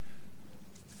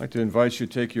I'd like to invite you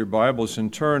to take your Bibles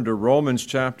and turn to Romans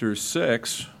chapter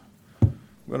 6. I'm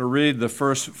going to read the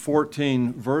first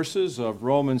 14 verses of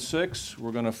Romans 6.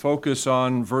 We're going to focus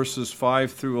on verses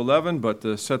 5 through 11, but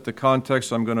to set the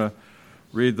context, I'm going to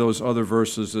read those other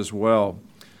verses as well.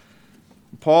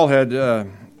 Paul had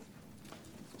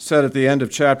said at the end of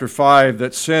chapter 5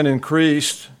 that sin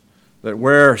increased, that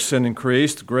where sin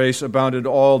increased, grace abounded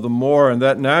all the more, and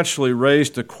that naturally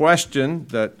raised a question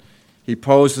that he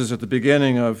poses at the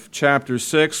beginning of chapter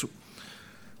 6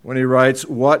 when he writes,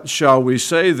 "What shall we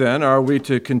say then? Are we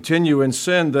to continue in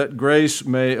sin that grace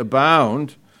may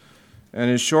abound?"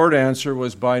 And his short answer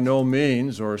was by no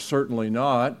means, or certainly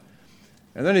not.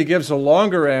 And then he gives a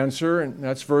longer answer, and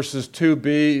that's verses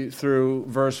 2b through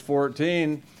verse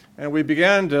 14. And we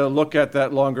began to look at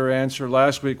that longer answer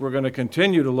last week. We're going to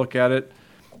continue to look at it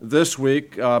this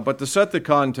week. But to set the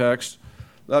context,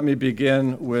 let me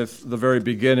begin with the very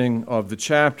beginning of the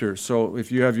chapter. So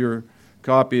if you have your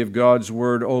copy of God's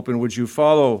Word open, would you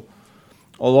follow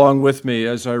along with me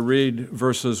as I read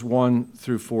verses 1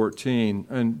 through 14?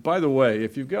 And by the way,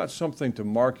 if you've got something to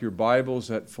mark your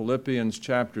Bibles at Philippians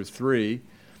chapter 3,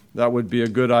 that would be a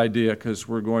good idea because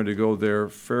we're going to go there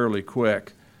fairly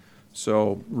quick.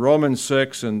 So Romans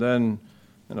 6, and then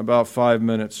in about 5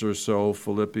 minutes or so,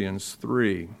 Philippians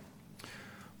 3.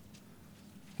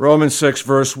 Romans 6,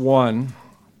 verse 1,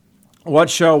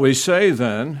 "What shall we say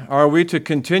then? Are we to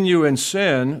continue in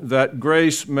sin that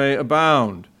grace may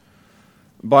abound?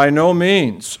 By no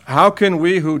means. How can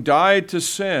we who died to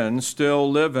sin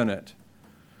still live in it?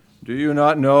 Do you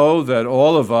not know that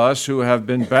all of us who have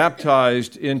been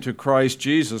baptized into Christ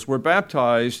Jesus were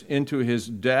baptized into his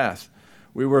death?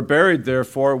 We were buried,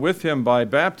 therefore, with him by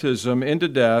baptism into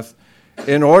death,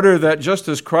 in order that just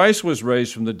as Christ was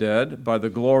raised from the dead by the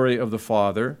glory of the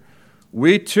Father,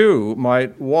 we too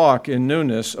might walk in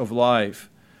newness of life.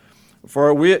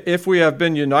 For if we have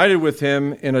been united with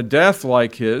him in a death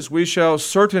like his, we shall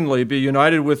certainly be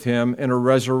united with him in a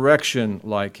resurrection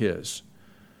like his.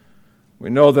 We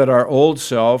know that our old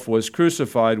self was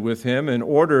crucified with him in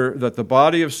order that the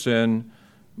body of sin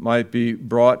might be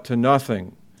brought to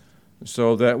nothing,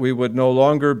 so that we would no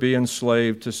longer be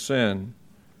enslaved to sin.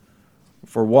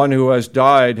 For one who has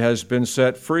died has been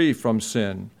set free from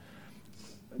sin.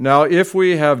 Now, if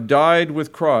we have died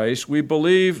with Christ, we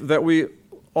believe that we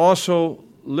also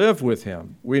live with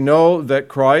him. We know that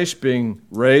Christ, being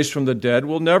raised from the dead,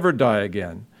 will never die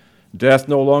again. Death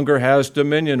no longer has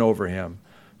dominion over him.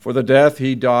 For the death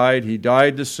he died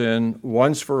to sin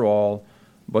once for all,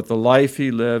 but the life he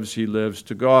lives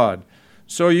to God.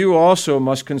 So you also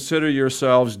must consider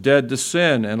yourselves dead to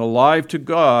sin and alive to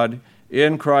God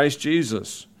in Christ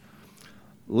Jesus.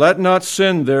 Let not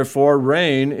sin, therefore,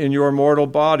 reign in your mortal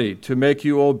body to make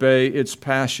you obey its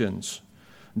passions.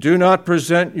 Do not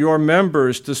present your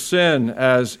members to sin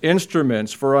as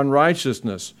instruments for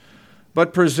unrighteousness,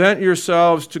 but present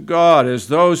yourselves to God as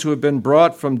those who have been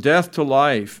brought from death to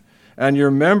life, and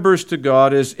your members to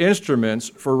God as instruments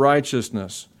for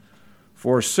righteousness.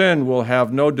 For sin will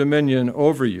have no dominion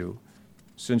over you,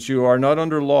 since you are not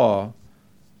under law,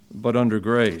 but under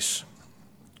grace."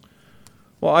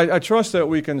 Well, I trust that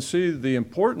we can see the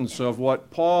importance of what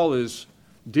Paul is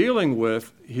dealing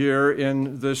with here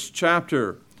in this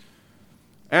chapter.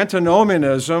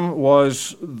 Antinomianism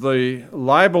was the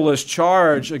libelous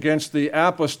charge against the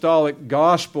apostolic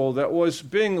gospel that was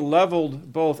being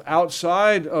leveled both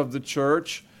outside of the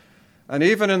church and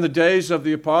even in the days of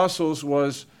the apostles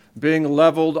was being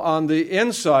leveled on the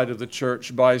inside of the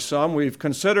church by some. We've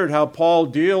considered how Paul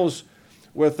deals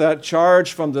with that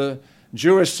charge from the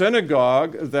Jewish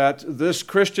synagogue that this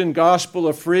Christian gospel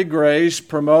of free grace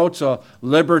promotes a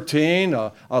libertine,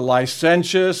 a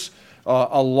licentious,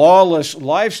 a lawless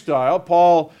lifestyle.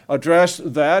 Paul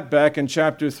addressed that back in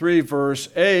chapter 3, verse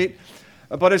 8.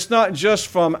 But it's not just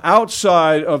from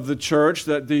outside of the church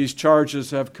that these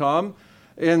charges have come.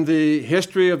 In the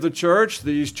history of the church,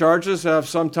 these charges have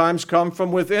sometimes come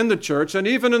from within the church. And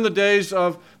even in the days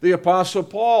of the Apostle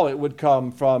Paul, it would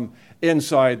come from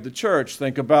inside the church.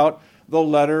 Think about the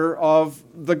letter of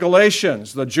the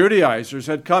Galatians. The Judaizers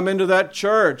had come into that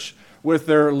church with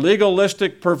their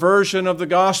legalistic perversion of the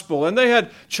gospel, and they had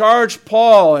charged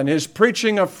Paul and his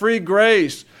preaching of free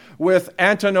grace with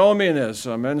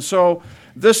antinomianism. And so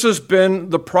this has been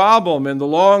the problem in the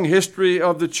long history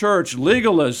of the church.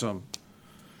 Legalism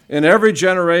in every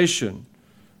generation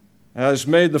has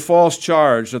made the false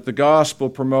charge that the gospel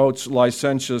promotes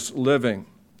licentious living.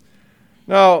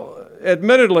 Now,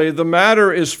 admittedly, the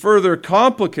matter is further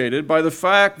complicated by the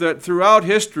fact that throughout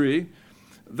history,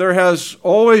 there has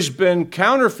always been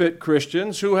counterfeit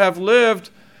Christians who have lived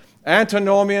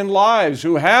antinomian lives,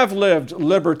 who have lived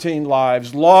libertine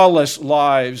lives, lawless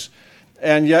lives,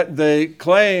 and yet they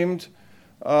claimed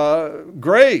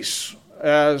grace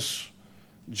as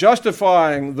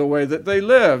justifying the way that they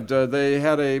lived. They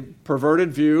had a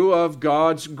perverted view of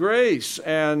God's grace,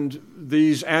 and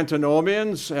these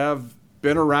antinomians have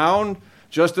been around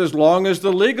just as long as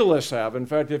the legalists have. In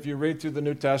fact, if you read through the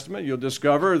New Testament, you'll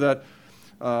discover that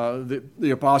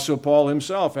the Apostle Paul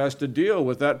himself has to deal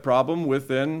with that problem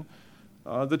within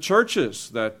the churches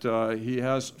that he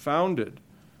has founded.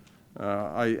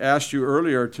 I asked you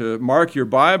earlier to mark your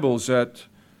Bibles at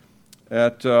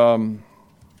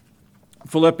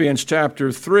Philippians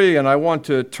chapter 3, and I want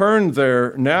to turn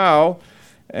there now.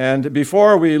 And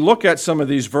before we look at some of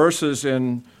these verses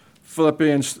in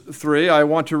Philippians 3, I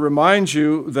want to remind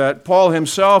you that Paul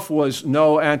himself was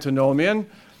no antinomian.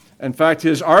 In fact,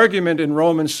 his argument in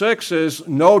Romans 6 is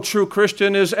no true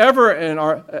Christian is ever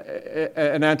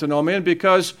an antinomian,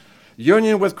 because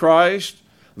union with Christ,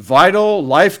 vital,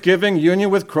 life-giving union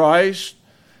with Christ,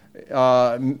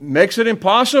 makes it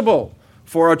impossible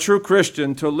for a true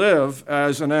Christian to live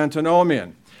as an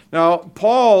antinomian. Now,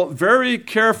 Paul very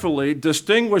carefully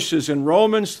distinguishes in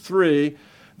Romans 3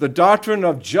 the doctrine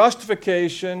of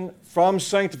justification from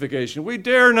sanctification. We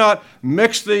dare not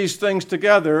mix these things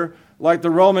together like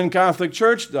the Roman Catholic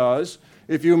Church does.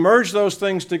 If you merge those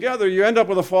things together, you end up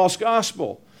with a false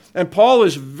gospel. And Paul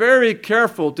is very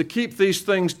careful to keep these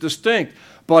things distinct,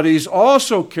 but he's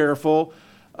also careful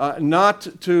not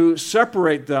to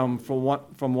separate them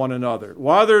from one another.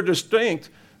 While they're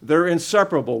distinct, they're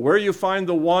inseparable. Where you find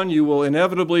the one, you will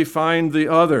inevitably find the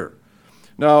other.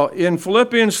 Now, in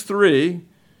Philippians 3,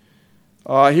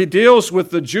 he deals with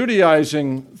the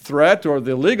Judaizing threat or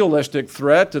the legalistic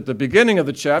threat at the beginning of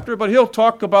the chapter, but he'll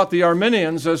talk about the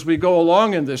Arminians as we go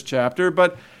along in this chapter.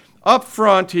 But up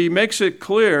front, he makes it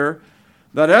clear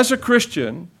that as a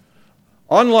Christian,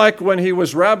 unlike when he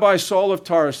was Rabbi Saul of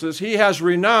Tarsus, he has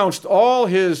renounced all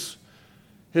his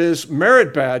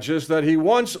merit badges that he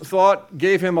once thought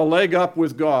gave him a leg up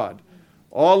with God.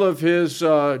 All of his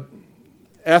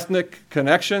ethnic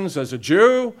connections as a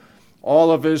Jew,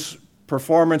 all of his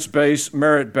performance-based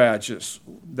merit badges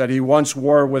that he once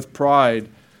wore with pride,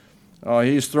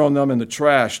 he's thrown them in the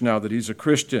trash now that he's a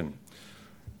Christian.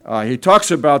 He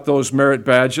talks about those merit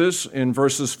badges in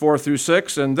verses 4 through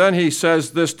 6, and then he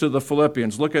says this to the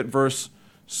Philippians. Look at verse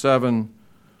 7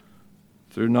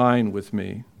 through 9 with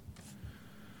me.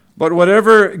 But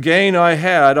whatever gain I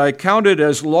had, I counted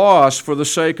as loss for the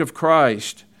sake of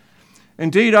Christ.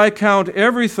 Indeed, I count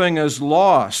everything as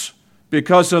loss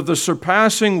because of the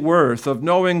surpassing worth of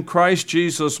knowing Christ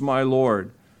Jesus my Lord.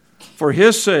 For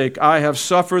his sake I have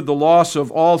suffered the loss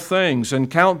of all things and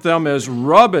count them as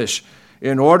rubbish,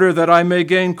 in order that I may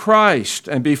gain Christ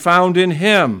and be found in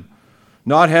him,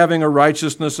 not having a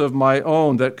righteousness of my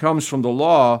own that comes from the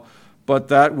law, but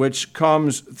that which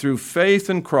comes through faith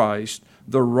in Christ,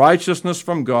 the righteousness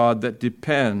from God that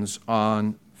depends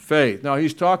on faith. Now,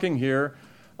 he's talking here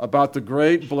about the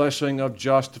great blessing of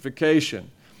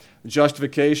justification.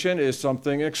 Justification is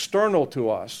something external to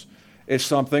us. It's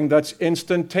something that's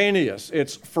instantaneous.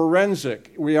 It's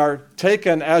forensic. We are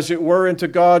taken, as it were, into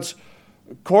God's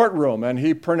courtroom, and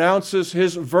he pronounces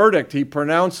his verdict. He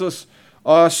pronounces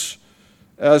us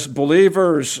as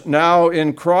believers now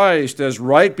in Christ as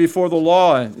right before the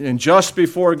law and just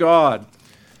before God.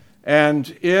 And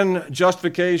in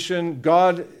justification,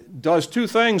 God does two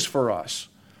things for us.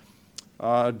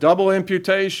 Double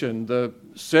imputation, the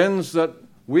sins that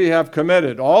we have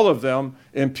committed, all of them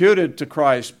imputed to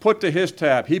Christ, put to his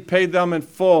tab. He paid them in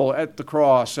full at the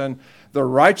cross, and the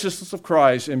righteousness of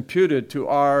Christ imputed to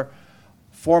our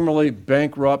formerly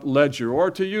bankrupt ledger.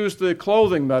 Or to use the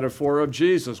clothing metaphor of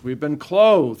Jesus, we've been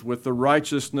clothed with the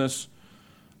righteousness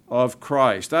of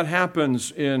Christ. That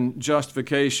happens in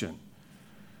justification.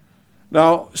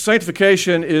 Now,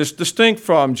 sanctification is distinct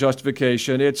from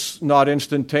justification. It's not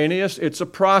instantaneous, it's a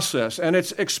process, and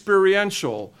it's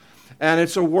experiential. And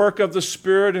it's a work of the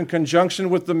Spirit in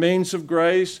conjunction with the means of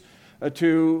grace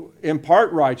to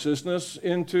impart righteousness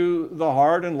into the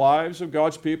heart and lives of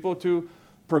God's people, to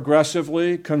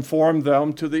progressively conform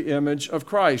them to the image of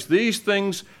Christ. These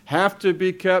things have to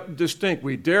be kept distinct.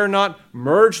 We dare not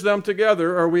merge them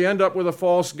together, or we end up with a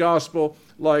false gospel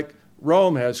like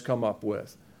Rome has come up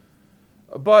with.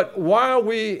 But while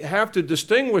we have to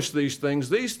distinguish these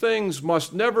things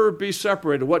must never be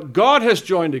separated. What God has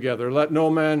joined together, let no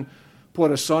man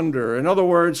put asunder. In other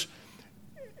words,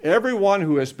 everyone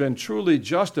who has been truly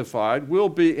justified will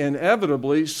be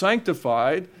inevitably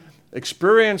sanctified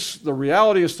experience the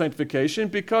reality of sanctification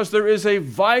because there is a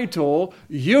vital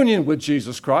union with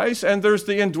Jesus Christ and there's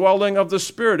the indwelling of the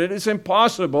Spirit. It is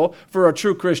impossible for a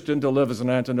true Christian to live as an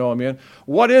antinomian.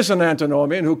 What is an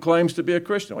antinomian who claims to be a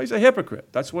Christian? Well, he's a hypocrite.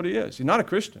 That's what he is. He's not a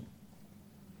Christian.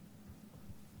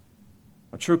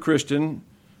 A true Christian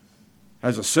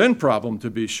has a sin problem, to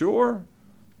be sure,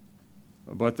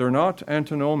 but they're not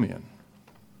antinomian.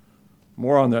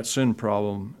 More on that sin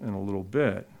problem in a little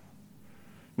bit.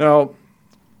 Now,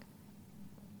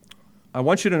 I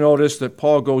want you to notice that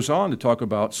Paul goes on to talk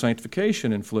about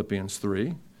sanctification in Philippians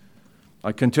 3.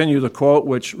 I continue the quote,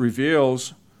 which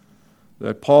reveals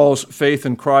that Paul's faith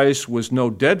in Christ was no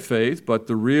dead faith, but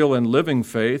the real and living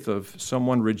faith of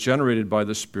someone regenerated by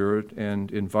the Spirit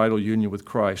and in vital union with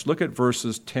Christ. Look at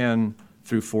verses 10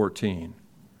 through 14.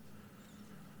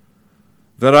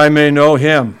 That I may know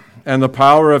him and the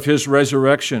power of his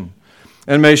resurrection,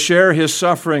 and may share his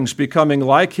sufferings, becoming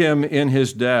like him in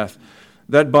his death,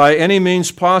 that by any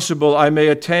means possible I may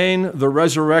attain the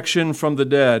resurrection from the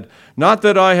dead. Not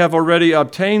that I have already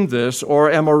obtained this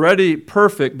or am already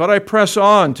perfect, but I press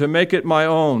on to make it my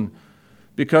own,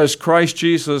 because Christ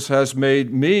Jesus has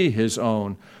made me his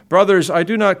own. Brothers, I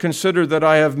do not consider that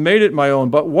I have made it my own,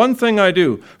 but one thing I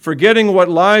do, forgetting what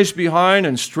lies behind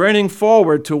and straining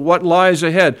forward to what lies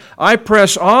ahead, I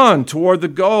press on toward the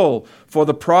goal for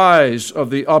the prize of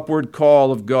the upward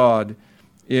call of God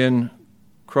in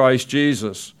Christ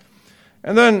Jesus.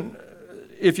 And then,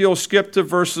 if you'll skip to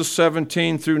verses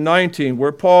 17 through 19,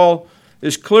 where Paul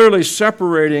is clearly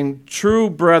separating true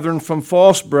brethren from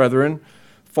false brethren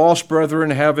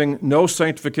having no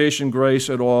sanctification grace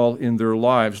at all in their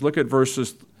lives. Look at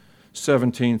verses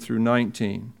 17 through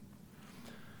 19.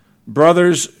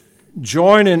 Brothers,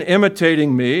 join in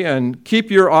imitating me and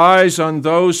keep your eyes on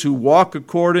those who walk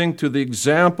according to the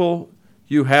example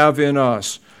you have in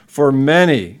us. For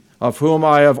many, of whom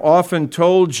I have often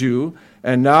told you,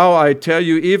 and now I tell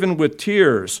you even with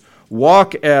tears,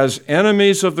 walk as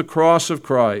enemies of the cross of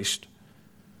Christ.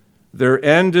 Their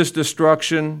end is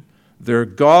destruction, their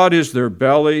God is their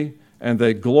belly, and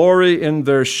they glory in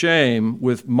their shame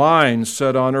with minds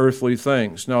set on earthly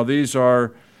things. Now these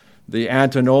are the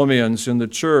antinomians in the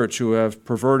church who have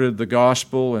perverted the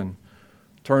gospel and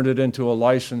turned it into a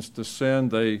license to sin.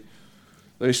 They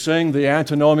sing the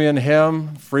antinomian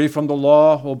hymn, free from the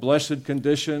law, O blessed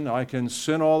condition, I can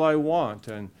sin all I want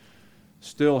and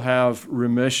still have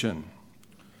remission.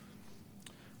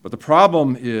 But the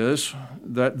problem is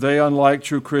that they, unlike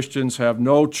true Christians, have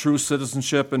no true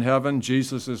citizenship in heaven.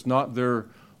 Jesus is not their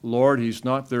Lord. He's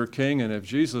not their King. And if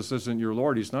Jesus isn't your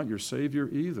Lord, he's not your Savior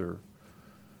either.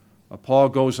 Paul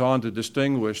goes on to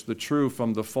distinguish the true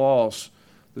from the false.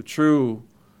 The true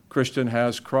Christian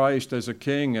has Christ as a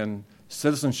King and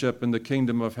citizenship in the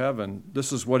kingdom of heaven.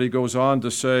 This is what he goes on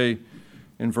to say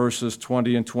in verses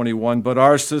 20 and 21. But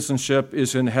our citizenship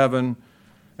is in heaven,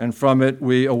 and from it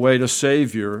we await a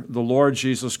Savior, the Lord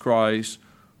Jesus Christ,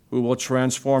 who will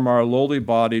transform our lowly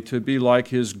body to be like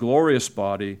his glorious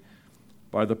body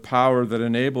by the power that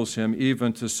enables him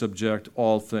even to subject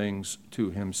all things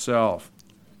to himself.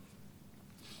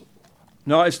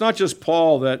 Now, it's not just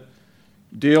Paul that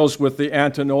deals with the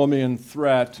antinomian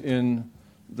threat in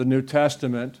the New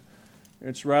Testament.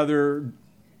 It's rather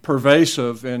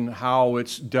pervasive in how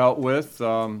it's dealt with.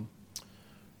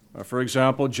 For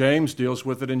example, James deals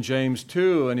with it in James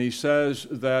 2, and he says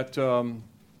that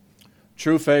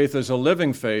true faith is a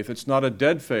living faith. It's not a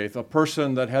dead faith. A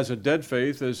person that has a dead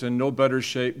faith is in no better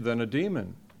shape than a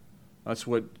demon. That's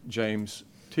what James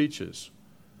teaches.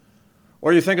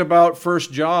 Or you think about 1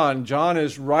 John. John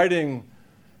is writing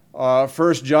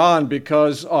 1 John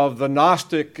because of the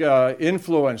Gnostic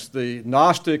influence, the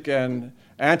Gnostic and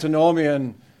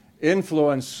antinomian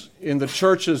influence in the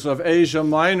churches of Asia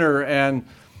Minor, and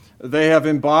they have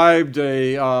imbibed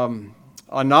a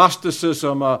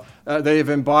Gnosticism. They have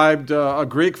imbibed a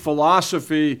Greek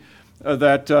philosophy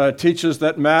that teaches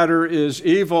that matter is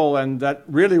evil and that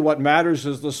really what matters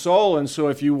is the soul. And so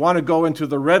if you want to go into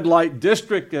the red light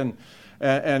district and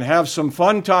have some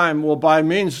fun time, well, by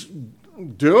means,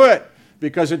 do it,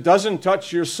 because it doesn't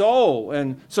touch your soul.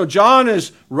 And so John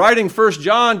is writing 1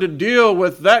 John to deal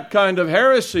with that kind of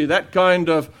heresy, that kind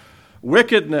of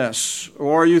wickedness.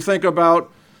 Or you think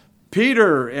about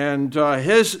Peter and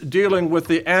his dealing with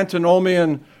the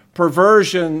antinomian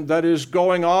perversion that is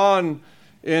going on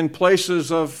in places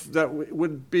that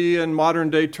would be in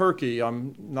modern-day Turkey.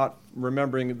 I'm not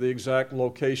remembering the exact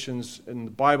locations in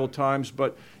the Bible times,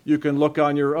 but you can look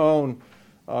on your own.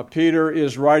 Peter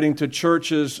is writing to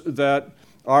churches that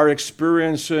are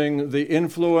experiencing the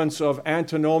influence of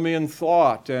antinomian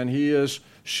thought, and he is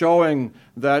showing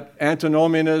that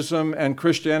antinomianism and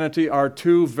Christianity are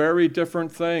two very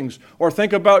different things. Or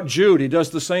think about Jude. He does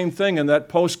the same thing in that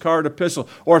postcard epistle.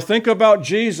 Or think about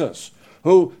Jesus,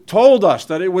 who told us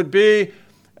that it would be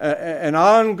an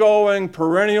ongoing,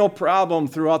 perennial problem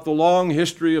throughout the long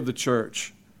history of the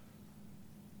church.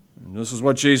 And this is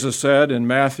what Jesus said in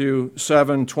Matthew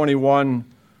 7:21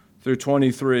 through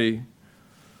 23.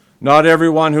 Not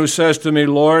everyone who says to me,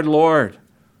 Lord, Lord,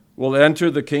 will enter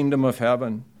the kingdom of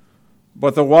heaven,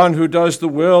 but the one who does the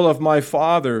will of my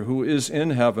Father who is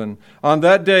in heaven. On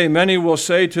that day many will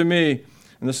say to me,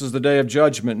 and this is the day of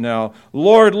judgment now,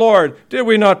 Lord, Lord, did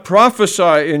we not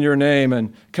prophesy in your name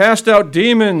and cast out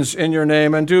demons in your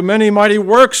name and do many mighty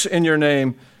works in your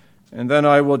name? And then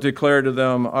I will declare to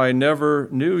them, I never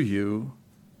knew you.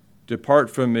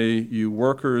 Depart from me, you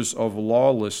workers of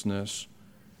lawlessness.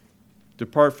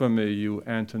 Depart from me, you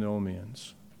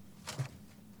antinomians.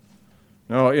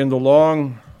 Now, in the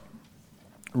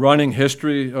long-running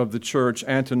history of the church,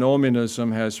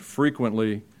 antinomianism has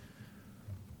frequently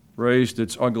raised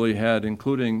its ugly head,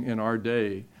 including in our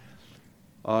day.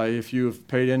 If you've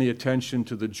paid any attention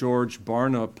to the George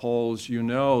Barna polls, you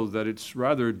know that it's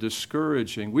rather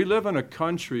discouraging. We live in a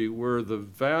country where the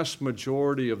vast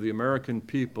majority of the American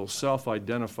people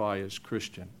self-identify as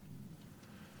Christian.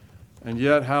 And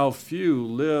yet how few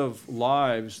live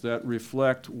lives that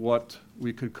reflect what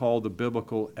we could call the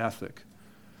biblical ethic.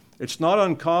 It's not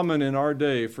uncommon in our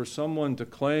day for someone to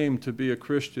claim to be a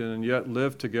Christian and yet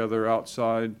live together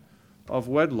outside of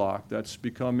wedlock. That's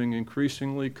becoming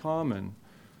increasingly common.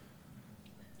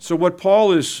 So what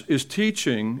Paul is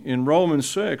teaching in Romans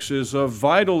 6 is of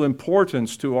vital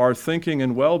importance to our thinking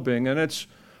and well-being, and it's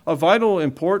of vital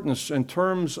importance in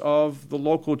terms of the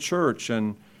local church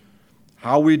and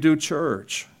how we do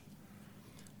church.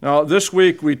 Now, this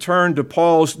week we turn to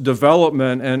Paul's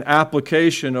development and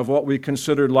application of what we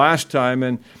considered last time,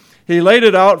 and he laid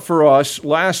it out for us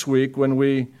last week when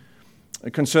we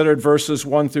considered verses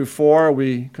 1 through 4.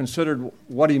 We considered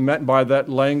what he meant by that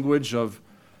language of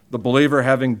the believer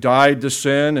having died to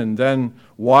sin, and then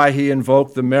why he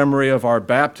invoked the memory of our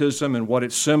baptism and what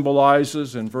it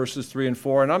symbolizes in verses 3 and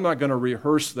 4. And I'm not going to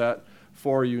rehearse that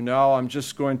for you now. I'm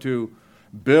just going to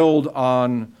build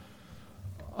on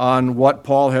what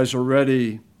Paul has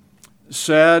already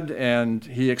said, and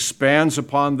he expands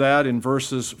upon that in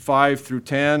verses 5 through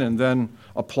 10 and then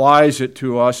applies it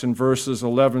to us in verses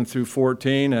 11 through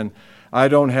 14. And I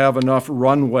don't have enough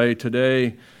runway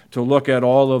today to look at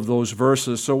all of those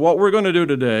verses. So what we're going to do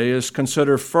today is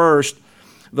consider first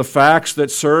the facts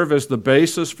that serve as the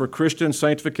basis for Christian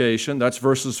sanctification. That's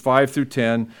verses 5 through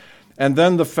 10. And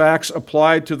then the facts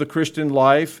applied to the Christian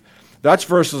life. That's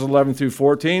verses 11 through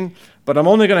 14. But I'm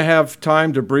only going to have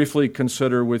time to briefly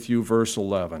consider with you verse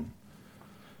 11.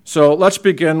 So let's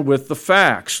begin with the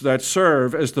facts that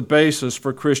serve as the basis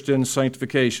for Christian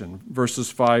sanctification,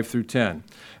 verses 5 through 10.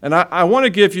 And I want to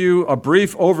give you a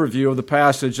brief overview of the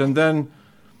passage and then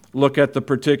look at the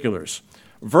particulars.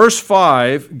 Verse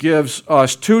 5 gives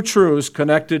us two truths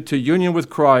connected to union with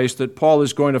Christ that Paul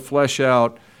is going to flesh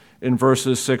out in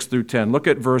verses 6 through 10. Look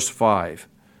at verse 5.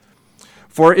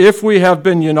 For if we have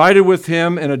been united with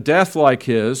him in a death like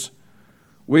his,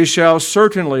 we shall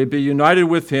certainly be united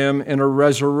with him in a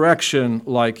resurrection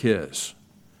like his.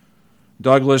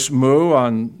 Douglas Moo,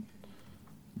 on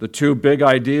the two big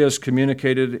ideas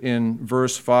communicated in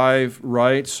verse 5,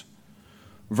 writes,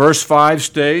 verse 5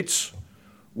 states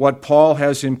what Paul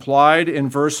has implied in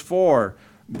verse 4.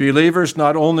 Believers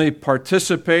not only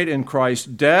participate in Christ's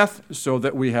death so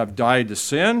that we have died to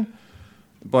sin,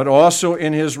 but also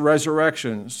in his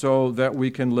resurrection so that we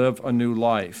can live a new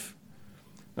life.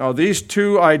 Now, these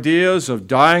two ideas of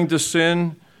dying to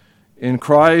sin in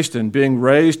Christ and being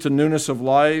raised to newness of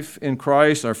life in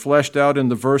Christ are fleshed out in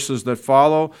the verses that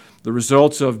follow. The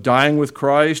results of dying with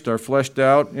Christ are fleshed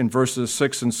out in verses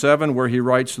 6 and 7, where he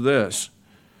writes this.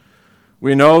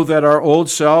 We know that our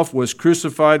old self was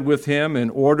crucified with him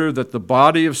in order that the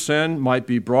body of sin might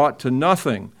be brought to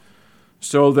nothing,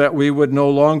 so that we would no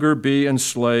longer be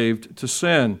enslaved to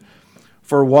sin.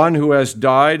 For one who has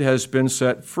died has been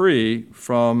set free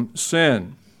from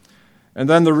sin. And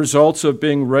then the results of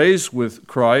being raised with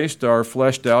Christ are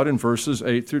fleshed out in verses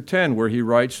 8 through 10, where he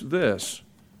writes this.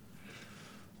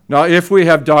 Now, if we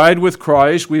have died with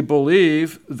Christ, we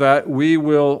believe that we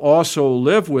will also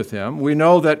live with him. We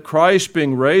know that Christ,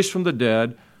 being raised from the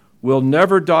dead, will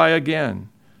never die again.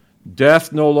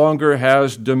 Death no longer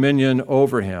has dominion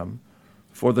over him.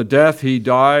 For the death he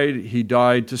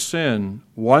died to sin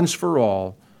once for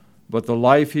all, but the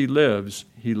life he lives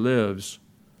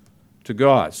to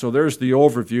God. So there's the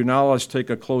overview. Now let's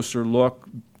take a closer look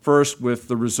First, with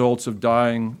the results of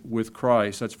dying with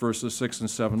Christ. That's verses 6 and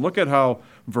 7. Look at how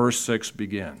verse 6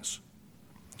 begins.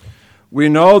 We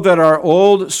know that our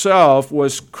old self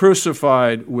was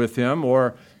crucified with him,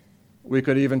 or we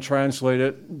could even translate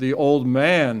it, the old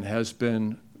man has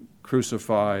been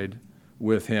crucified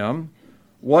with him.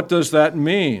 What does that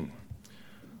mean?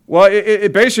 Well,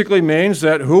 it basically means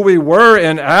that who we were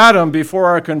in Adam before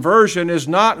our conversion is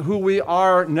not who we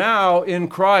are now in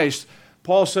Christ.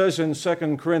 Paul says in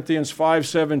 2 Corinthians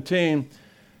 5:17,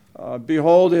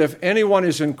 behold, if anyone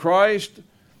is in Christ,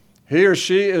 he or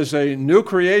she is a new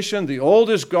creation. The old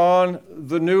is gone,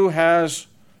 the new has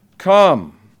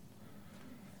come.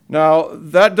 Now,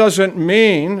 that doesn't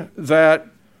mean that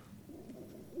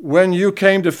when you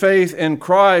came to faith in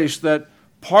Christ that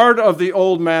part of the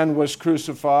old man was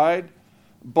crucified,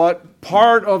 but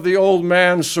part of the old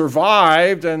man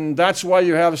survived, and that's why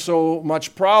you have so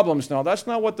much problems now. That's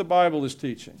not what the Bible is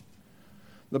teaching.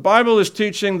 The Bible is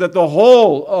teaching that the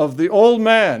whole of the old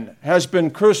man has been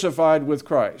crucified with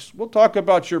Christ. We'll talk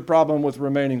about your problem with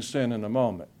remaining sin in a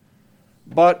moment.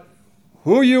 But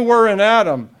who you were in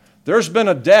Adam, there's been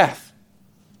a death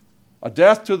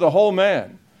to the whole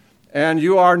man. And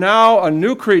you are now a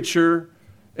new creature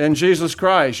in Jesus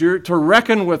Christ. You're to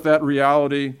reckon with that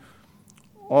reality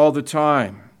all the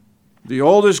time. The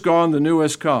old is gone, the new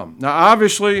has come. Now,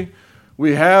 obviously,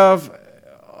 we have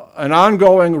an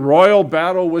ongoing royal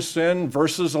battle with sin.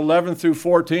 Verses 11 through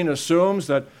 14 assumes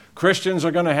that Christians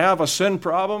are going to have a sin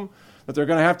problem, that they're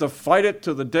going to have to fight it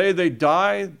to the day they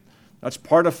die. That's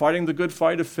part of fighting the good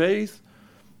fight of faith.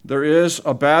 There is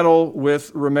a battle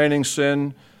with remaining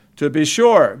sin, to be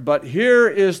sure. But here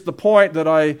is the point that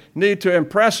I need to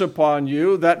impress upon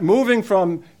you, that moving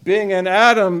from being in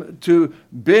Adam to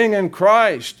being in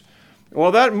Christ,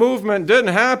 well, that movement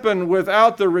didn't happen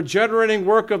without the regenerating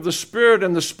work of the Spirit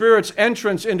and the Spirit's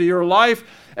entrance into your life.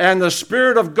 And the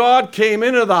Spirit of God came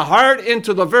into the heart,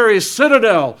 into the very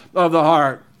citadel of the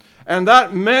heart. And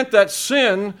that meant that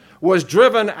sin was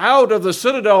driven out of the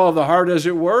citadel of the heart, as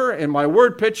it were, in my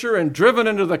word picture, and driven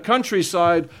into the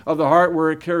countryside of the heart where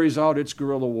it carries out its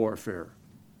guerrilla warfare.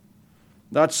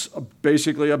 That's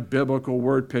basically a biblical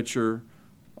word picture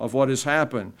of what has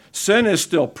happened. Sin is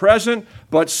still present,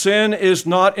 but sin is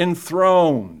not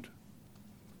enthroned.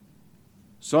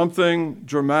 Something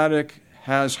dramatic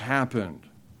has happened.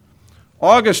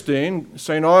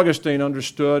 St. Augustine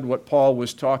understood what Paul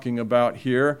was talking about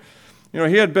here. You know,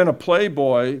 he had been a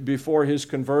playboy before his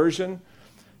conversion.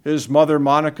 His mother,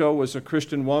 Monica, was a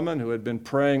Christian woman who had been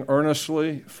praying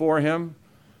earnestly for him.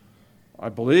 I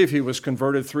believe he was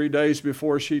converted 3 days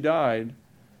before she died.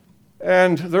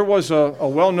 And there was a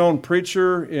well-known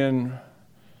preacher in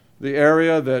the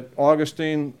area that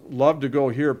Augustine loved to go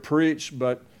hear preach,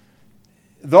 but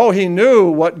though he knew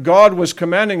what God was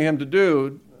commanding him to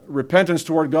do, repentance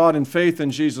toward God and faith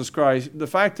in Jesus Christ, the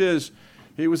fact is,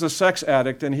 he was a sex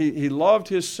addict, and he loved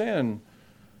his sin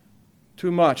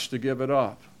too much to give it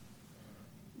up.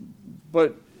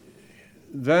 But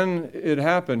then it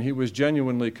happened. He was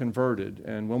genuinely converted.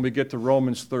 And when we get to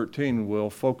Romans 13, we'll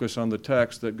focus on the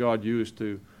text that God used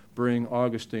to bring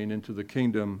Augustine into the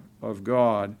kingdom of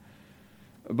God.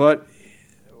 But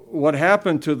what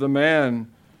happened to the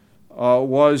man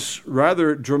was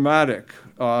rather dramatic.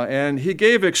 And he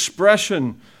gave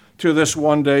expression to this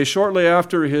one day. Shortly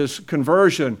after his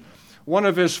conversion, one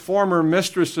of his former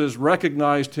mistresses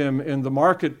recognized him in the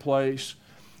marketplace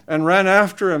and ran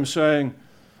after him saying,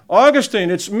 "Augustine,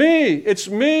 it's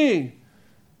me.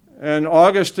 And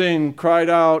Augustine cried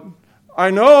out,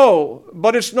 "I know,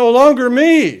 but it's no longer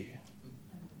me."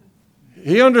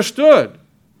 He understood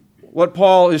what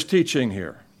Paul is teaching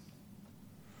here.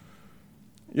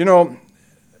 You know,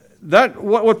 that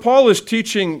what Paul is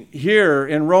teaching here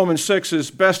in Romans 6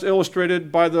 is best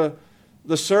illustrated by the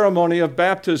ceremony of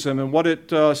baptism and what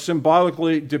it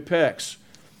symbolically depicts.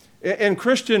 In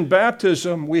Christian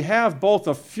baptism, we have both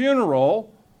a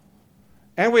funeral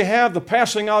and we have the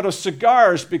passing out of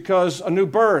cigars because a new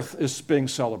birth is being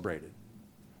celebrated.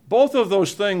 Both of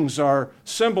those things are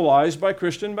symbolized by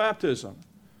Christian baptism.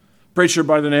 A preacher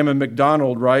by the name of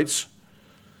MacDonald writes,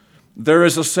 "There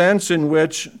is a sense in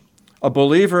which a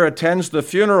believer attends the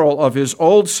funeral of his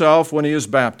old self when he is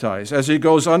baptized. As he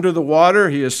goes under the water,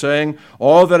 he is saying,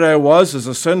 'All that I was as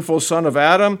a sinful son of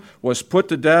Adam was put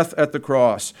to death at the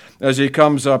cross.' As he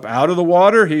comes up out of the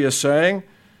water, he is saying,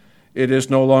 'It is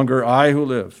no longer I who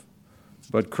live,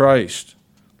 but Christ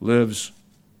lives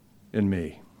in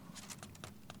me.'"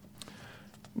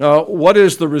 Now, what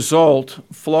is the result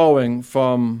flowing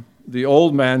from the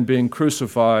old man being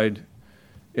crucified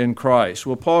in Christ.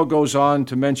 Well, Paul goes on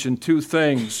to mention two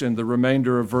things in the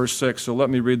remainder of verse 6, so let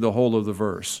me read the whole of the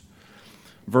verse.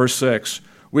 Verse 6,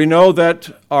 we know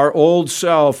that our old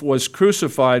self was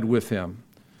crucified with him.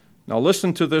 Now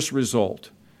listen to this result.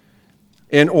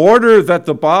 In order that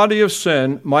the body of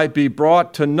sin might be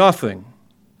brought to nothing,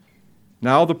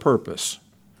 now the purpose,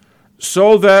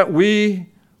 so that we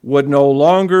would no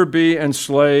longer be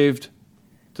enslaved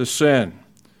to sin.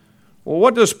 Well,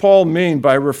 what does Paul mean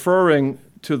by referring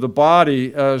to the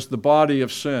body as the body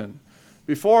of sin?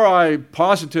 Before I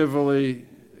positively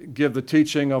give the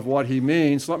teaching of what he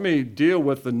means, let me deal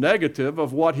with the negative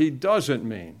of what he doesn't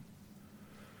mean.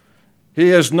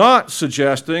 He is not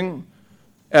suggesting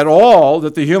at all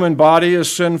that the human body is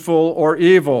sinful or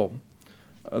evil.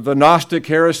 The Gnostic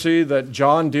heresy that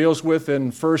John deals with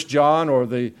in 1 John, or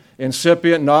the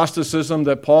incipient Gnosticism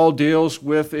that Paul deals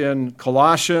with in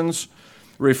Colossians,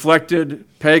 reflected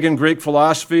pagan Greek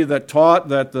philosophy that taught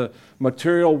that the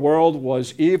material world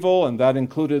was evil, and that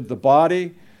included the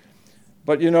body.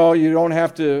 But you don't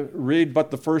have to read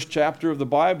but the first chapter of the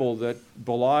Bible that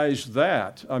belies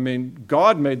that. I mean,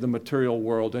 God made the material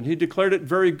world, and he declared it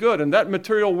very good. And that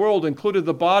material world included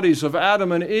the bodies of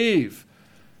Adam and Eve.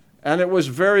 And it was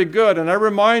very good. And I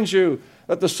remind you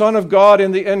that the Son of God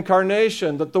in the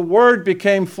incarnation, that the Word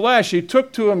became flesh. He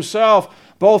took to himself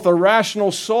both a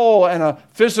rational soul and a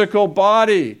physical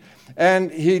body.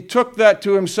 And he took that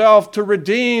to himself to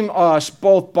redeem us,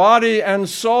 both body and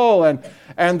soul.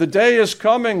 And the day is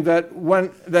coming that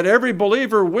every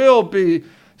believer will be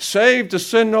saved to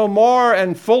sin no more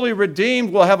and fully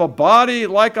redeemed, will have a body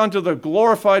like unto the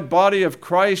glorified body of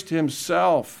Christ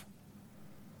himself.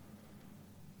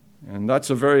 And that's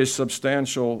a very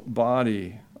substantial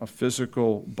body, a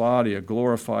physical body, a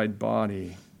glorified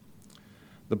body.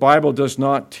 The Bible does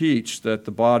not teach that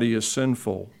the body is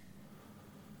sinful.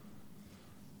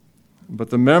 But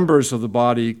the members of the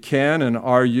body can and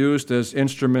are used as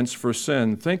instruments for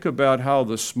sin. Think about how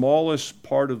the smallest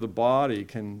part of the body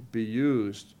can be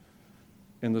used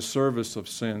in the service of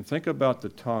sin. Think about the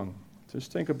tongue.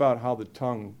 Just think about how the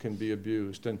tongue can be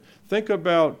abused. And think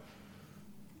about,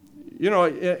 in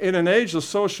an age of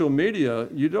social media,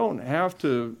 you don't have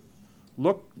to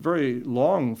look very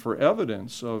long for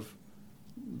evidence of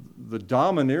the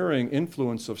domineering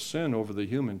influence of sin over the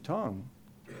human tongue.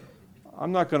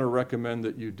 I'm not going to recommend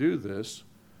that you do this,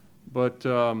 but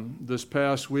this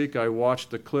past week I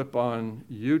watched a clip on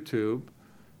YouTube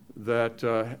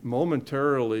that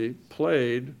momentarily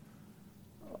played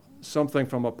something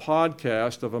from a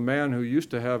podcast of a man who used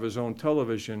to have his own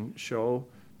television show.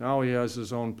 Now he has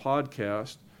his own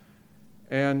podcast.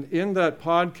 And in that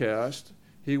podcast,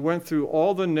 he went through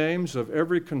all the names of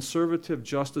every conservative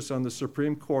justice on the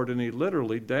Supreme Court, and he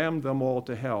literally damned them all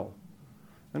to hell.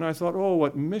 And I thought,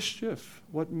 what mischief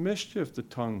the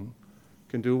tongue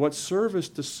can do, what service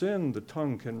to sin the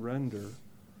tongue can render,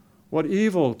 what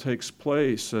evil takes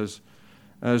place as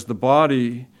the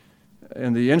body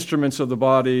and the instruments of the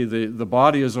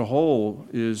body as a whole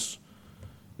is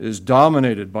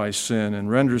dominated by sin and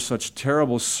renders such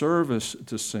terrible service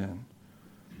to sin.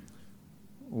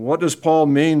 What does Paul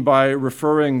mean by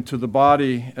referring to the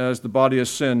body as the body of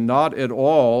sin? Not at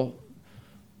all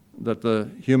that the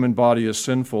human body is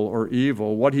sinful or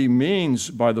evil. What he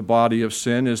means by the body of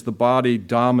sin is the body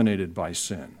dominated by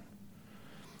sin.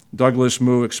 Douglas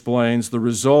Moo explains, the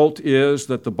result is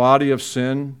that the body of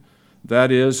sin,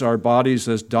 that is, our bodies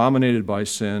as dominated by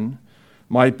sin,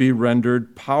 might be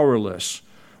rendered powerless.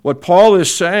 What Paul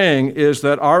is saying is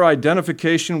that our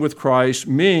identification with Christ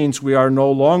means we are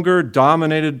no longer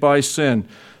dominated by sin.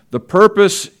 The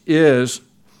purpose is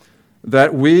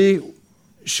that we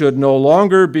should no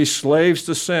longer be slaves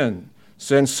to sin.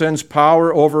 Since sin's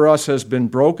power over us has been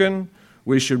broken,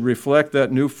 we should reflect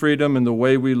that new freedom in the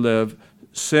way we live.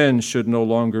 Sin should no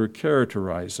longer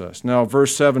characterize us. Now,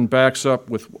 verse 7 backs up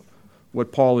with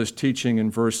what Paul is teaching in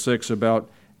verse 6 about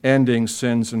ending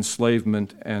sin's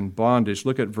enslavement and bondage.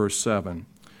 Look at verse 7.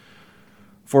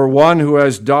 For one who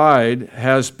has died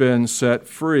has been set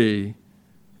free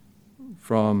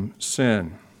from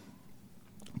sin.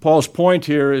 Paul's point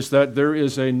here is that there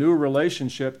is a new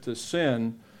relationship to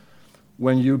sin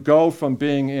when you go from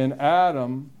being in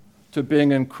Adam to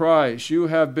being in Christ. You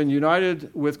have been united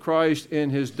with Christ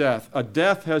in his death. A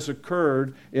death has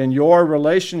occurred in your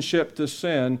relationship to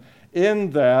sin, in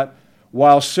that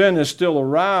while sin is still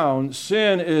around,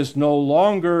 sin is no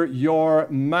longer your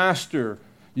master.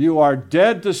 You are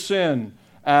dead to sin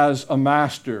as a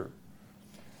master.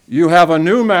 You have a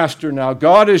new master now.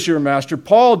 God is your master.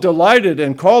 Paul delighted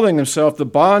in calling himself the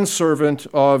bondservant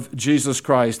of Jesus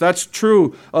Christ. That's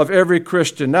true of every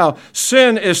Christian. Now,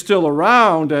 sin is still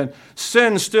around, and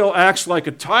sin still acts like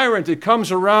a tyrant. It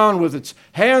comes around with its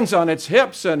hands on its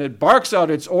hips, and it barks out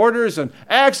its orders and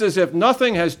acts as if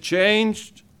nothing has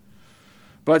changed.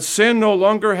 But sin no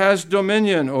longer has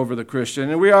dominion over the Christian,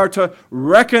 and we are to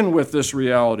reckon with this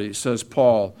reality, says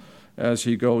Paul, as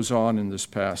he goes on in this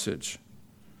passage.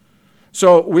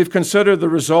 So we've considered the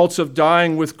results of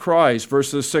dying with Christ,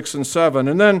 verses 6 and 7,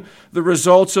 and then the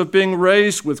results of being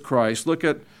raised with Christ. Look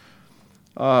at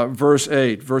verse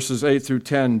 8. Verses 8 through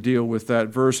 10 deal with that.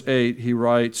 Verse 8, he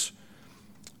writes,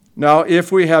 "Now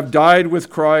if we have died with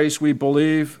Christ, we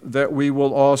believe that we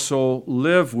will also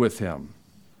live with him."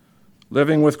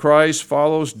 Living with Christ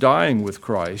follows dying with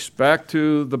Christ. Back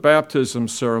to the baptism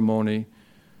ceremony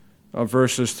of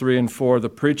verses 3 and 4. The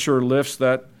preacher lifts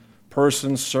that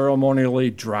person ceremonially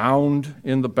drowned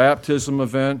in the baptism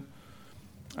event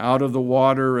out of the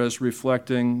water as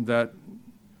reflecting that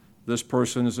this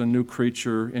person is a new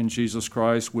creature in Jesus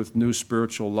Christ with new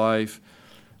spiritual life.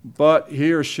 But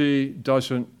he or she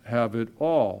doesn't have it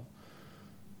all.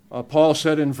 Paul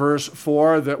said in verse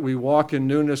 4 that we walk in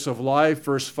newness of life.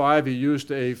 Verse 5, he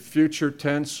used a future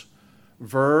tense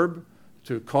verb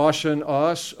to caution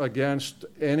us against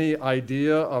any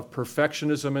idea of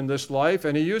perfectionism in this life.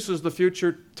 And he uses the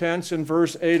future tense in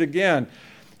verse 8 again.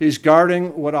 He's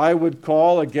guarding what I would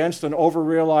call against an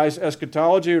overrealized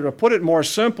eschatology. Or to put it more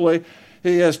simply,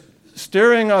 he is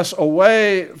steering us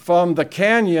away from the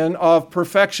canyon of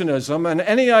perfectionism and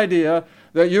any idea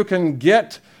that you can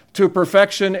get to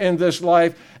perfection in this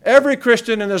life. Every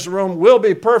Christian in this room will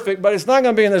be perfect, but it's not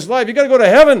going to be in this life. You've got to go to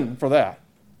heaven for that.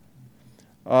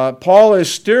 Paul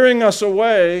is steering us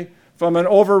away from an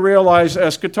overrealized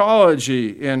eschatology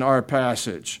in our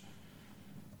passage.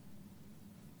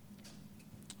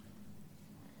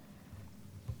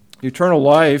 Eternal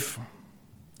life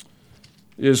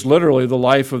is literally the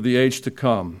life of the age to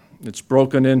come. It's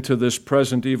broken into this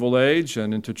present evil age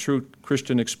and into true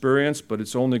Christian experience, but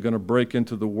it's only going to break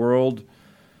into the world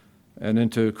and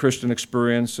into Christian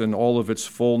experience in all of its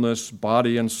fullness,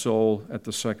 body and soul, at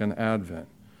the second advent.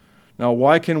 Now,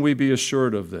 why can we be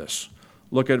assured of this?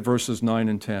 Look at verses 9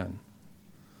 and 10.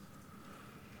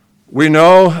 "We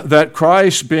know that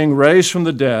Christ, being raised from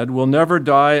the dead, will never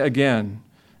die again.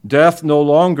 Death no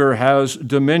longer has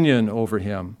dominion over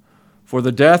him. For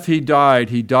the death he died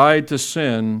to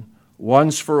sin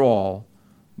once for all,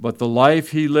 but the life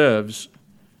he lives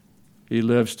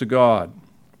to God."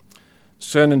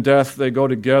 Sin and death, they go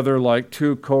together like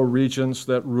two co-regents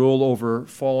that rule over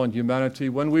fallen humanity.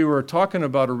 When we were talking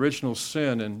about original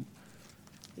sin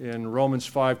in Romans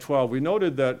 5:12, we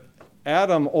noted that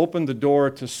Adam opened the door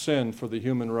to sin for the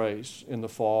human race in the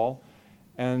fall,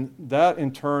 and that in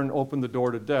turn opened the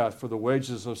door to death, for the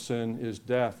wages of sin is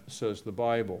death, says the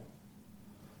Bible.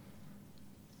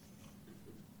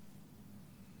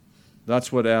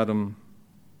 That's what Adam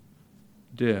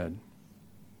did.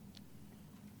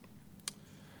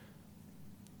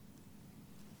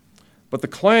 But the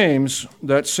claims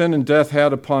that sin and death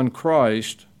had upon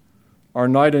Christ are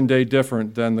night and day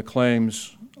different than the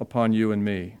claims upon you and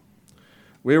me.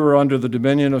 We were under the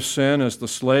dominion of sin as the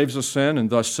slaves of sin and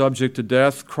thus subject to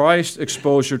death. Christ's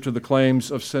exposure to the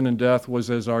claims of sin and death was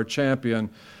as our champion,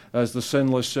 as the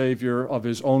sinless Savior of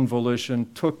his own volition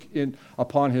took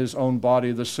upon his own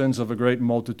body the sins of a great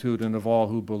multitude and of all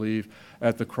who believe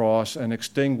at the cross and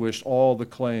extinguished all the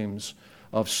claims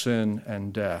of sin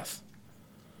and death.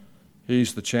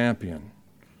 He's the champion,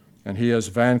 and he has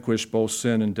vanquished both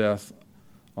sin and death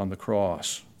on the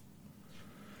cross.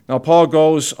 Now, Paul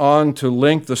goes on to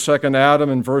link the second Adam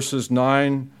in verses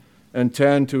 9 and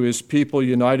 10 to his people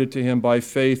united to him by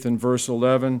faith in verse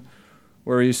 11,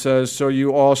 where he says, "So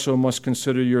you also must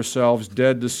consider yourselves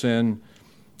dead to sin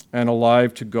and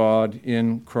alive to God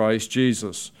in Christ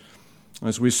Jesus."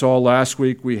 As we saw last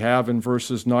week, we have in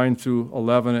verses 9 through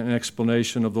 11 an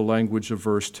explanation of the language of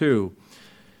verse 2.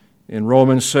 In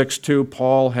Romans 6:2,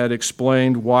 Paul had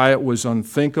explained why it was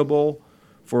unthinkable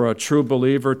for a true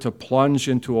believer to plunge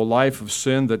into a life of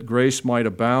sin that grace might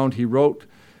abound. He wrote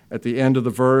at the end of the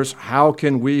verse, "How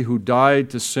can we who died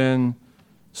to sin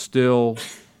still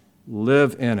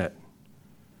live in it?"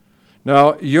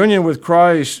 Now, union with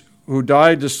Christ, who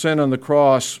died to sin on the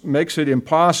cross, makes it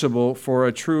impossible for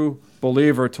a true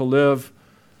believer to live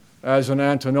as an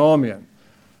antinomian.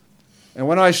 And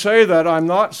when I say that, I'm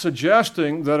not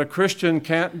suggesting that a Christian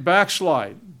can't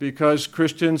backslide, because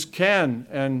Christians can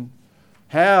and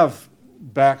have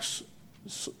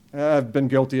been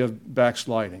guilty of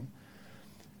backsliding.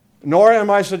 Nor am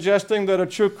I suggesting that a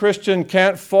true Christian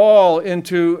can't fall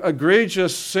into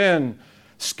egregious sin,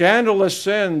 scandalous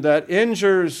sin that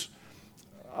injures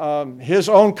his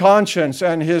own conscience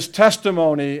and his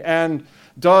testimony and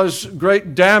does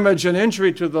great damage and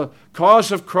injury to the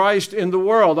cause of Christ in the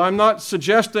world. I'm not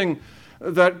suggesting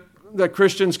that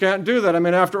Christians can't do that. I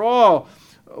mean, after all,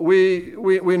 we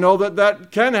know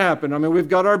that can happen. I mean, we've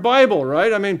got our Bible,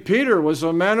 right? I mean, Peter was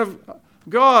a man of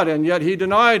God, and yet he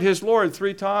denied his Lord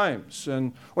 3 times.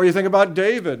 Or you think about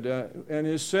David and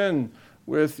his sin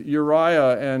with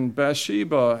Uriah and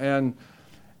Bathsheba.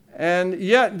 And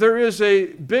yet there is a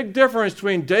big difference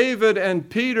between David and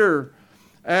Peter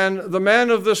and the man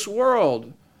of this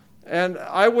world. And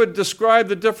I would describe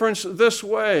the difference this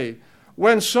way.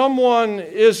 When someone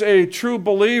is a true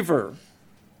believer,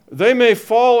 they may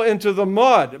fall into the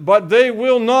mud, but they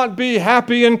will not be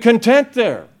happy and content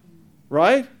there,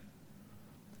 right?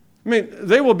 I mean,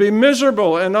 they will be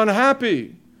miserable and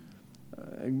unhappy.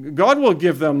 God will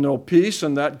give them no peace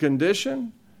in that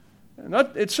condition. And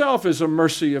that itself is a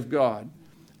mercy of God.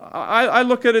 I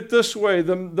look at it this way.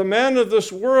 The man of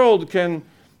this world can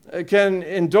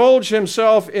indulge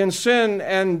himself in sin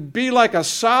and be like a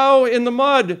sow in the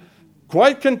mud,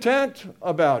 quite content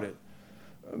about it.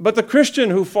 But the Christian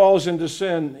who falls into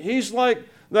sin, he's like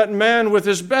that man with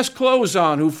his best clothes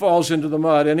on who falls into the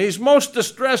mud, and he's most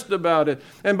distressed about it.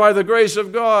 And by the grace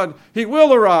of God, he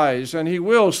will arise and he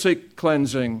will seek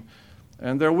cleansing,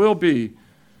 and there will be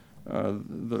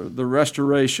the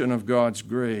restoration of God's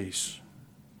grace.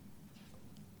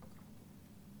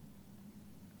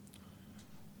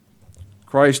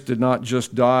 Christ did not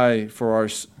just die for our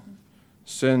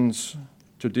sins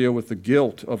to deal with the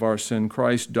guilt of our sin.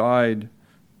 Christ died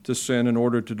to sin in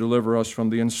order to deliver us from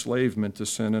the enslavement to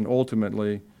sin, and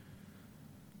ultimately,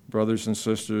 brothers and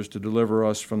sisters, to deliver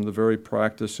us from the very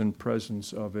practice and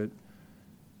presence of it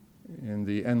in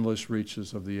the endless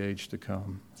reaches of the age to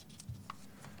come.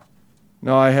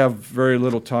 Now, I have very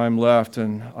little time left,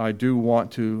 and I do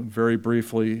want to very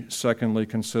briefly, secondly,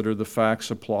 consider the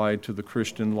facts applied to the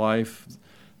Christian life.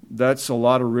 That's a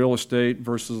lot of real estate,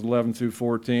 verses 11 through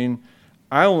 14.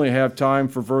 I only have time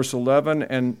for verse 11,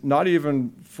 and not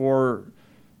even for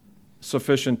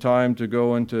sufficient time to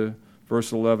go into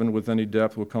verse 11 with any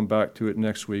depth. We'll come back to it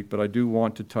next week, but I do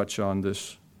want to touch on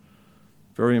this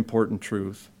very important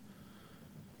truth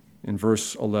in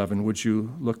verse 11. Would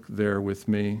you look there with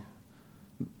me?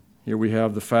 Here we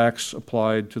have the facts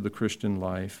applied to the Christian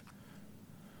life.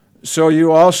 So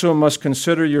you also must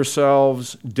consider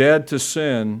yourselves dead to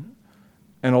sin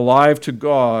and alive to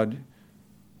God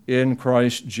in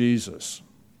Christ Jesus.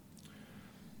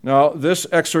 Now, this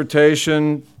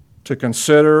exhortation to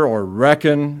consider or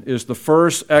reckon is the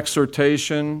first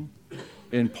exhortation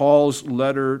in Paul's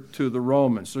letter to the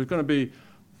Romans. There's going to be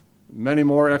many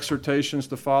more exhortations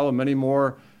to follow, many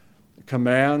more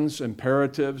commands,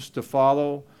 imperatives to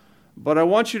follow. But I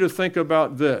want you to think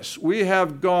about this. We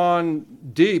have gone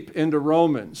deep into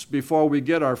Romans before we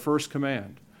get our first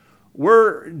command.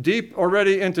 We're deep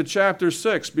already into chapter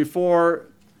 6 before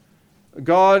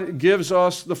God gives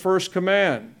us the first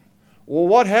command. Well,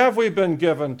 what have we been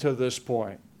given to this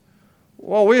point?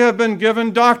 Well, we have been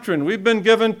given doctrine. We've been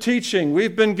given teaching.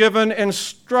 We've been given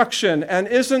instruction. And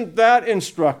isn't that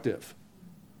instructive?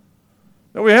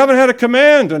 Now, we haven't had a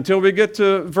command until we get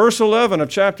to verse 11 of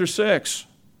chapter 6.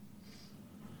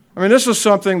 I mean, this is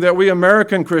something that we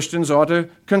American Christians ought to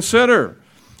consider.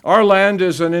 Our land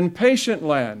is an impatient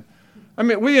land. I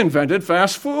mean, we invented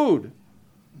fast food,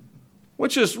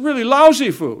 which is really lousy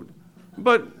food,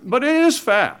 but it is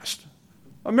fast.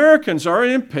 Americans are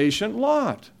an impatient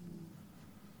lot.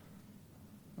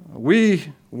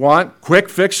 We want quick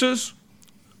fixes.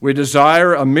 We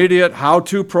desire immediate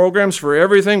how-to programs for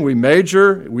everything.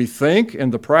 We think in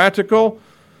the practical.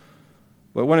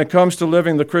 But when it comes to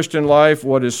living the Christian life,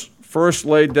 what is first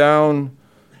laid down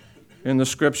in the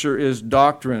Scripture is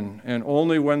doctrine, and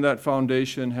only when that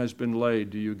foundation has been laid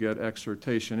do you get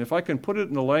exhortation. If I can put it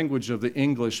in the language of the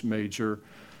English major,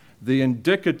 the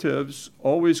indicatives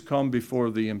always come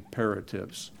before the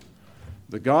imperatives.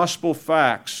 The gospel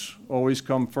facts always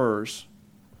come first,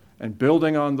 and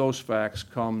building on those facts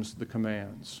comes the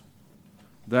commands.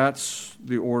 That's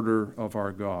the order of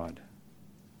our God.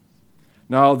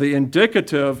 Now, the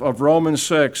indicative of Romans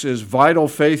 6 is vital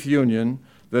faith union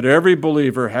that every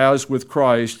believer has with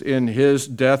Christ in his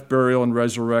death, burial, and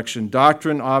resurrection.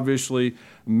 Doctrine obviously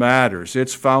matters.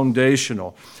 It's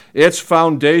foundational. It's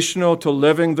foundational to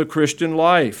living the Christian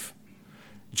life.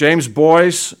 James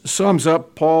Boyce sums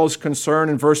up Paul's concern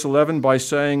in verse 11 by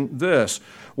saying this: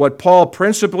 What Paul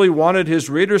principally wanted his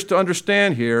readers to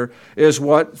understand here is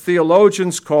what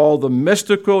theologians call the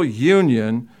mystical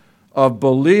union of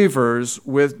believers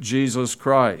with Jesus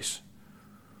Christ.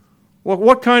 Well,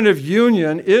 what kind of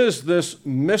union is this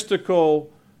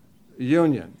mystical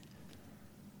union?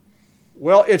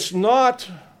 Well, it's not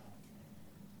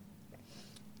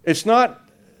the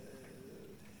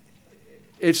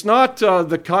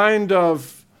kind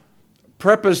of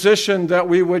preposition that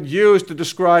we would use to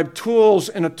describe tools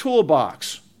in a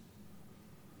toolbox.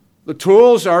 The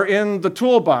tools are in the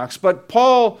toolbox, but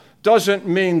Paul doesn't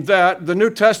mean that. The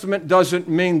New Testament doesn't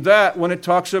mean that when it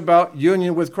talks about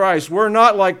union with Christ. We're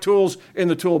not like tools in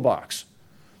the toolbox.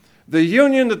 The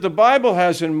union that the Bible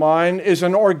has in mind is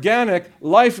an organic,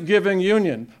 life-giving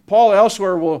union. Paul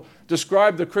elsewhere will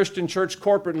describe the Christian church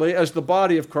corporately as the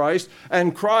body of Christ,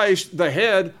 and Christ the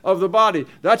head of the body.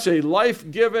 That's a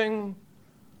life-giving,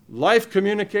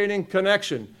 life-communicating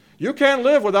connection. You can't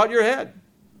live without your head.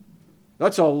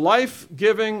 That's a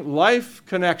life-giving, life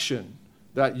connection,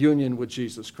 that union with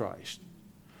Jesus Christ.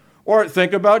 Or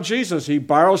think about Jesus. He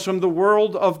borrows from the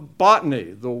world of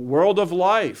botany, the world of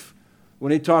life,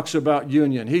 when he talks about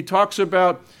union. He talks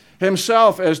about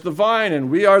himself as the vine, and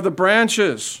we are the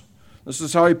branches. This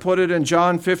is how he put it in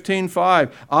John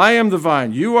 15:5. I am the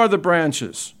vine, you are the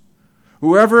branches.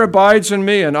 Whoever abides in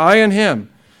me and I in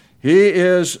him, he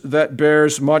is that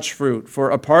bears much fruit. For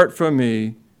apart from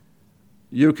me,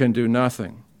 you can do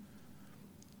nothing.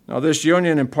 Now, this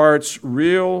union imparts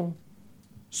real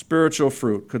spiritual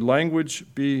fruit. Could language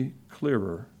be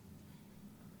clearer?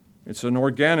 It's an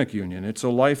organic union. It's a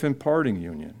life-imparting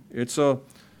union. It's a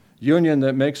union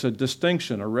that makes a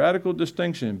distinction, a radical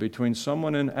distinction between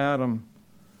someone in Adam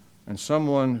and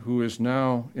someone who is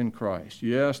now in Christ.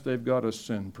 Yes, they've got a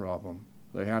sin problem.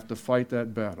 They have to fight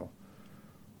that battle.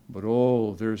 But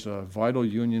there's a vital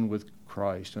union with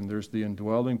Christ, and there's the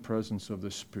indwelling presence of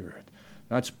the Spirit.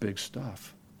 That's big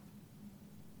stuff.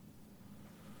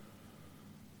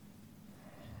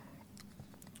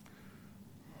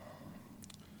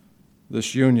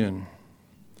 This union,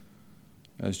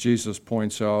 as Jesus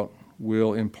points out,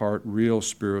 will impart real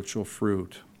spiritual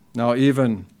fruit. Now,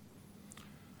 even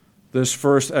this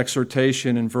first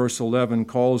exhortation in verse 11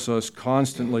 calls us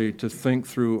constantly to think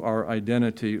through our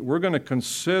identity. We're going to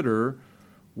consider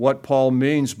what Paul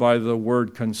means by the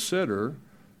word consider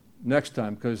next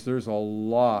time, because there's a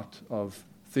lot of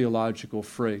theological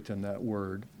freight in that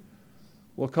word.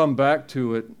 We'll come back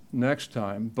to it next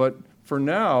time, but for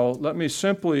now, let me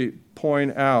simply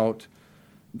point out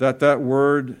that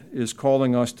word is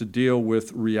calling us to deal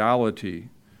with reality,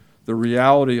 the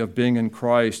reality of being in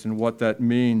Christ and what that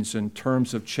means in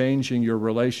terms of changing your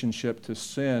relationship to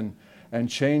sin and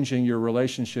changing your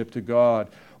relationship to God.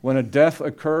 When a death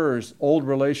occurs, old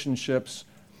relationships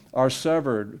are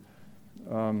severed.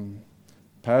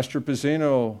 Pastor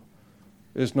Pizzino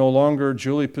is no longer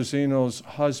Julie Pizzino's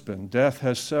husband. Death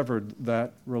has severed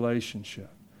that relationship.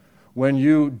 When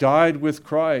you died with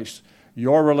Christ,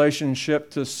 your relationship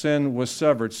to sin was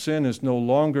severed. Sin is no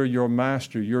longer your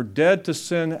master. You're dead to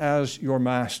sin as your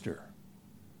master.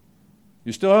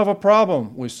 You still have a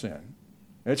problem with sin.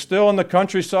 It's still in the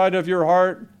countryside of your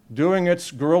heart doing its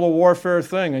guerrilla warfare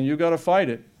thing, and you've got to fight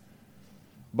it.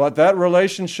 But that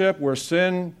relationship where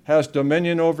sin has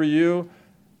dominion over you,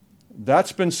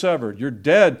 that's been severed. You're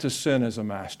dead to sin as a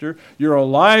master. You're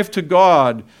alive to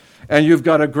God, and you've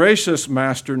got a gracious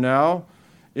master now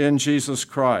in Jesus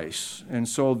Christ. And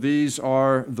so these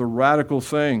are the radical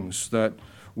things that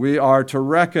we are to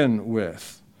reckon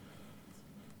with.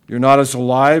 You're not as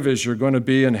alive as you're going to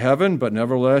be in heaven, but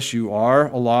nevertheless you are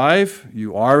alive.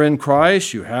 You are in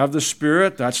Christ. You have the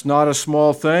Spirit. That's not a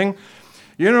small thing.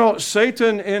 You know,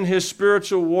 Satan in his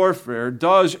spiritual warfare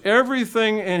does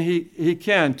everything he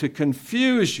can to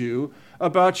confuse you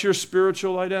about your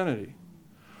spiritual identity.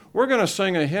 We're going to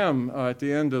sing a hymn at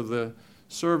the end of the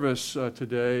service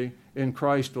today, In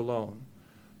Christ Alone.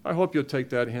 I hope you'll take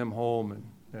that hymn home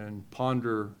and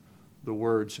ponder the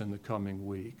words in the coming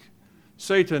week.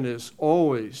 Satan is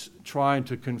always trying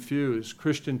to confuse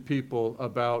Christian people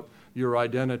about your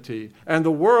identity. And the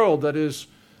world that is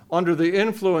under the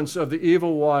influence of the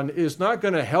evil one is not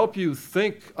going to help you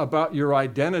think about your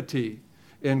identity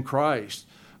in Christ.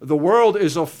 The world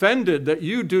is offended that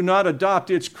you do not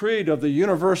adopt its creed of the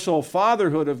universal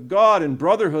fatherhood of God and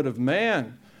brotherhood of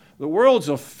man. The world's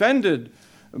offended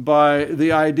by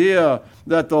the idea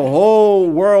that the whole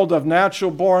world of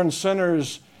natural-born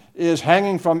sinners is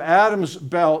hanging from Adam's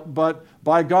belt, but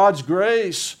by God's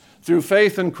grace, through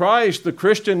faith in Christ, the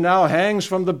Christian now hangs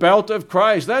from the belt of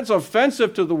Christ. That's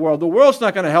offensive to the world. The world's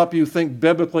not going to help you think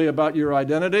biblically about your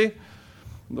identity.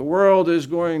 The world is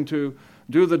going to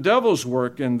do the devil's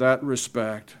work in that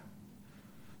respect.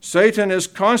 Satan is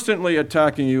constantly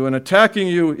attacking you and attacking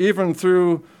you even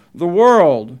through the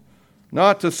world,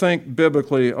 not to think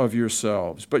biblically of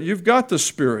yourselves. But you've got the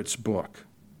Spirit's book.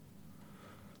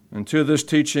 And to this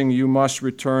teaching you must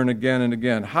return again and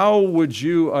again. How would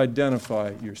you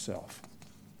identify yourself?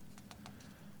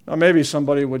 Now maybe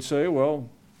somebody would say, well,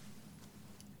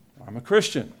 I'm a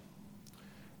Christian.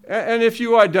 And if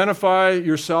you identify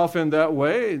yourself in that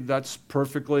way, that's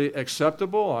perfectly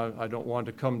acceptable. I don't want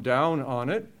to come down on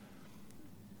it.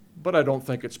 But I don't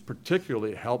think it's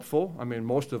particularly helpful. I mean,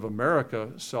 most of America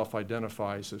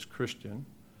self-identifies as Christian.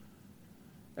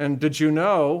 And did you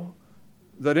know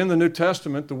that in the New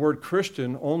Testament, the word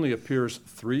Christian only appears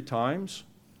 3 times?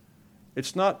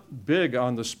 It's not big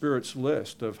on the Spirit's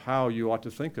list of how you ought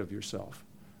to think of yourself.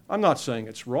 I'm not saying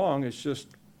it's wrong. It's just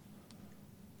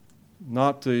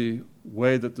not the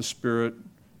way that the Spirit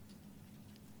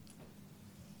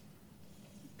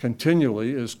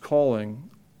continually is calling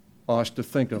us to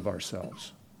think of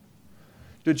ourselves.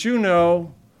 Did you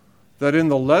know that in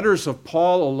the letters of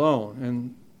Paul alone,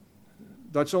 and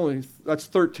that's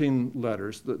 13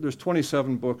 letters, there's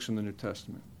 27 books in the New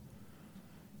Testament.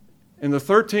 In the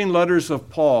 13 letters of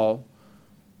Paul,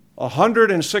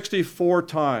 164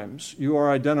 times you are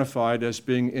identified as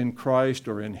being in Christ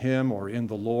or in Him or in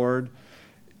the Lord.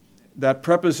 That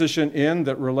preposition in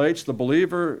that relates the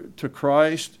believer to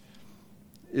Christ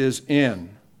is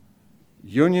in.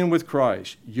 Union with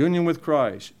Christ, union with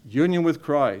Christ, union with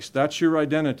Christ. That's your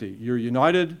identity. You're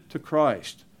united to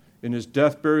Christ in His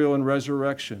death, burial, and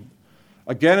resurrection.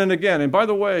 Again and again. And by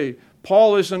the way,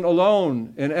 Paul isn't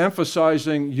alone in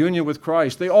emphasizing union with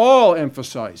Christ. They all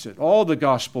emphasize it, all the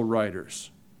gospel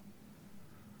writers.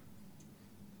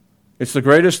 It's the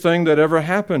greatest thing that ever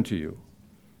happened to you.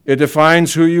 It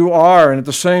defines who you are, and at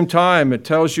the same time, it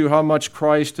tells you how much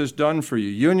Christ has done for you.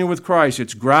 Union with Christ,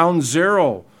 it's ground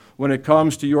zero when it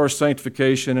comes to your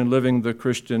sanctification and living the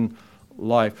Christian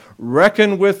life.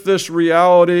 Reckon with this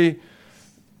reality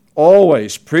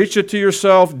always. Preach it to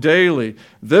yourself daily.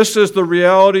 This is the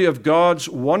reality of God's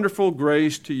wonderful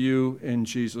grace to you in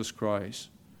Jesus Christ.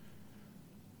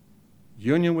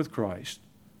 Union with Christ.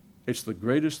 It's the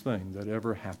greatest thing that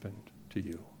ever happened to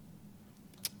you.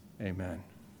 Amen.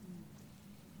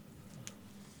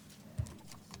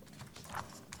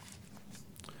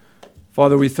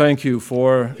 Father, we thank you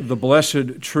for the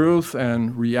blessed truth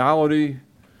and reality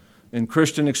in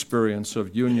Christian experience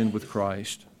of union with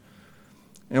Christ.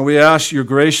 And we ask your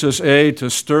gracious aid to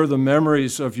stir the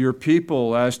memories of your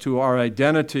people as to our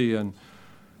identity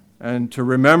and to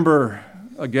remember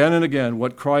again and again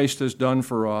what Christ has done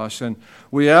for us. And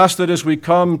we ask that as we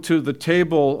come to the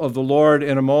table of the Lord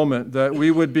in a moment, that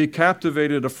we would be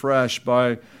captivated afresh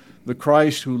by the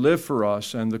Christ who lived for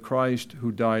us and the Christ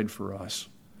who died for us.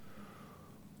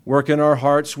 Work in our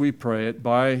hearts, we pray it,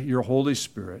 by your Holy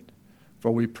Spirit, for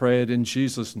we pray it in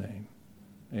Jesus' name.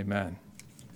 Amen.